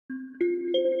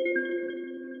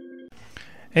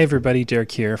Hey everybody,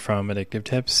 Derek here from Addictive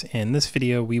Tips. In this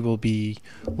video we will be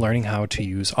learning how to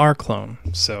use Rclone.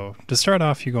 So to start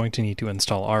off, you're going to need to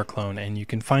install Rclone, and you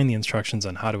can find the instructions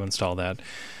on how to install that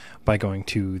by going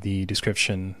to the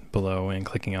description below and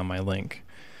clicking on my link.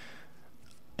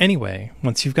 Anyway,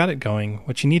 once you've got it going,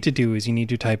 what you need to do is you need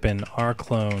to type in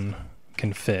rclone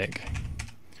config.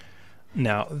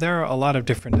 Now, there are a lot of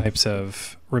different types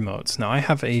of remotes. Now, I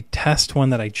have a test one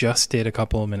that I just did a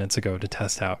couple of minutes ago to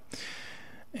test out.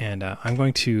 And I'm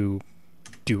going to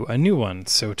do a new one.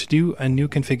 So to do a new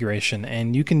configuration,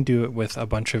 and you can do it with a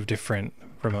bunch of different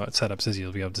remote setups, as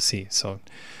you'll be able to see. So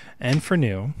N for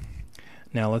new.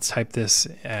 Now let's type this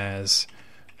as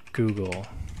Google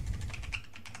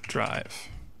Drive.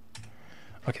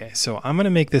 Okay, so I'm going to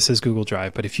make this as Google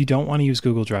Drive, but if you don't want to use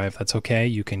Google Drive, that's okay.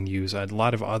 You can use a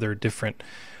lot of other different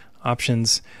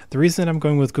options. The reason that I'm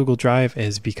going with Google Drive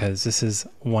is because this is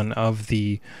one of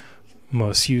the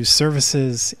most used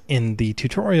services. In the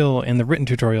tutorial, in the written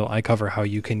tutorial, I cover how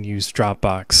you can use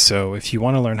Dropbox. So if you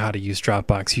want to learn how to use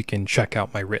Dropbox, you can check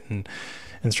out my written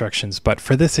instructions. But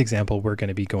for this example, we're going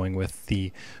to be going with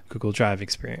the Google Drive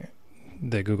experience,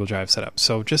 the Google Drive setup.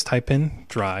 So just type in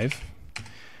Drive,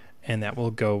 and that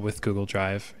will go with Google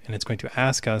Drive, and it's going to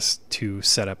ask us to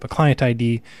set up a client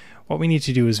ID. What we need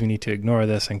to do is we need to ignore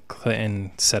this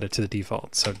and set it to the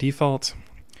default. So default,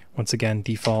 once again,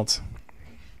 default.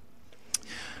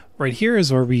 Right here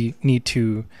is where we need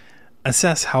to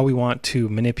assess how we want to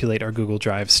manipulate our Google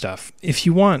Drive stuff. If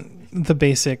you want the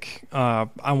basic,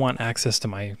 I want access to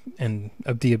my, and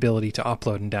the ability to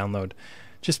upload and download,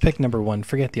 just pick number one,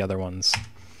 forget the other ones.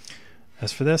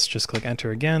 As for this, just click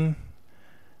enter again,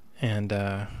 and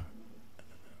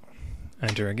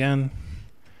enter again,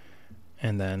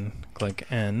 and then click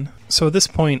N. So at this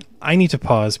point, I need to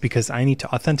pause because I need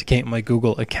to authenticate my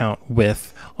Google account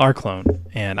with Rclone,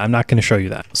 and I'm not going to show you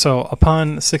that. So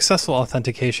upon successful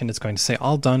authentication, it's going to say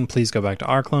all done, please go back to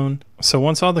Rclone. So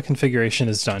once all the configuration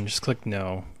is done, just click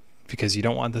no, because you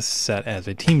don't want this set as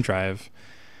a team drive.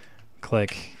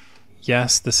 Click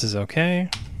yes, this is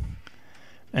okay,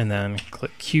 and then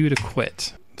click Q to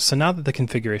quit. So now that the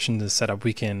configuration is set up,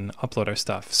 we can upload our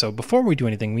stuff. So before we do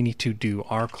anything, we need to do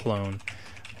Rclone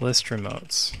list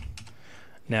remotes.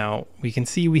 Now we can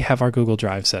see we have our Google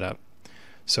Drive set up.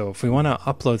 So if we want to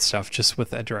upload stuff just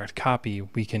with a direct copy,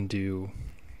 we can do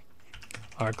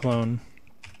Rclone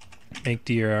make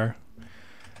dir,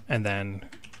 and then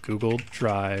Google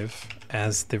Drive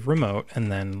as the remote,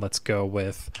 and then let's go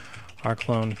with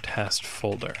Rclone test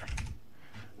folder.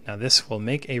 Now this will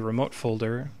make a remote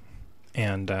folder,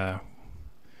 and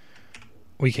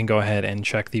we can go ahead and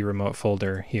check the remote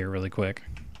folder here really quick.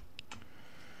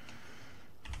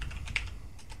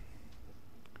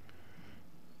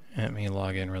 Let me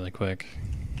log in really quick.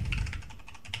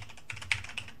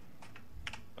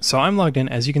 So I'm logged in.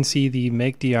 As you can see, the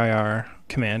make dir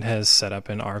command has set up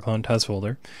an Rclone test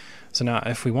folder. So now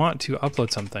if we want to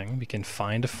upload something, we can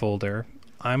find a folder.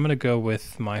 I'm going to go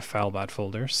with my filebot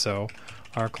folder. So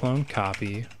Rclone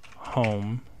copy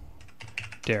home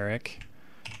Derek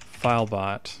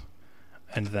filebot,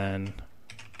 and then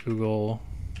Google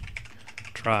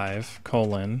Drive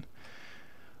Rclone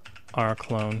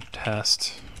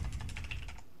test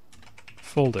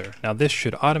folder. Now this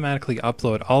should automatically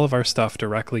upload all of our stuff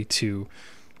directly to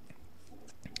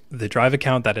the Drive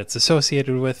account that it's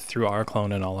associated with through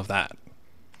Rclone and all of that.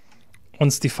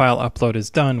 Once the file upload is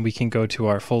done, we can go to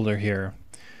our folder here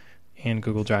in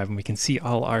Google Drive, and we can see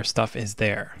all our stuff is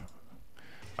there.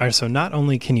 Alright, so not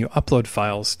only can you upload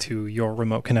files to your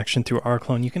remote connection through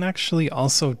Rclone, you can actually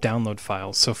also download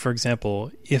files. So for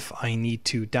example, if I need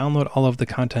to download all of the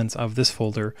contents of this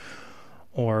folder,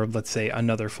 or let's say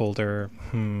another folder,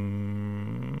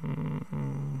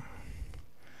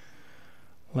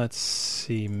 let's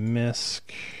see,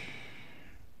 MISC.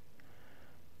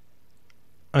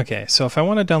 Okay, so if I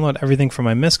want to download everything from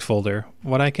my MISC folder,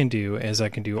 what I can do is I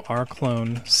can do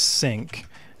Rclone sync.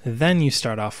 Then you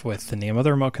start off with the name of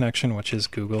the remote connection, which is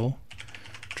Google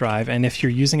Drive. And if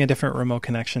you're using a different remote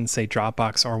connection, say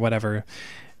Dropbox or whatever,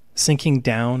 syncing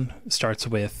down starts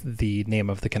with the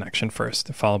name of the connection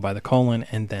first, followed by the colon,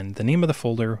 and then the name of the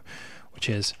folder, which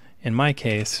is, in my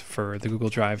case, for the Google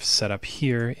Drive setup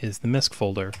here, is the MISC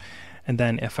folder. And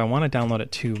then if I want to download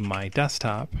it to my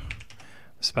desktop,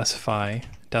 specify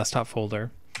desktop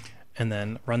folder, and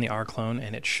then run the Rclone,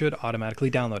 and it should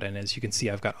automatically download. And as you can see,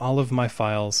 I've got all of my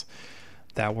files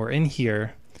that were in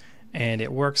here, and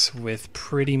it works with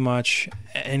pretty much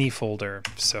any folder.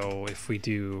 So if we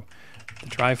do the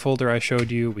Drive folder I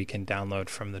showed you, we can download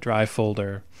from the Drive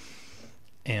folder,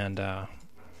 and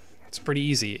It's pretty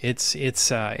easy. It's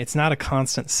not a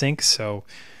constant sync, so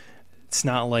it's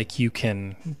not like you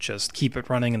can just keep it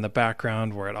running in the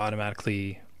background where it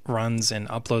automatically runs and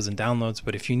uploads and downloads.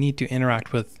 But if you need to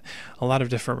interact with a lot of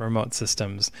different remote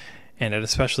systems, and it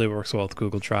especially works well with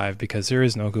Google Drive because there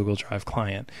is no Google Drive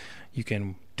client, you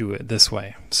can do it this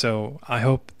way. So I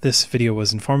hope this video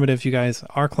was informative, you guys.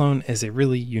 Rclone is a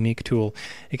really unique tool.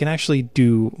 It can actually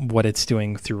do what it's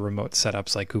doing through remote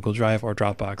setups like Google Drive or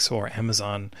Dropbox or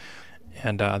Amazon,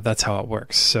 and that's how it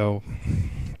works. So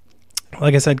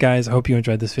like I said, guys, I hope you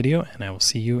enjoyed this video, and I will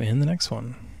see you in the next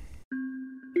one.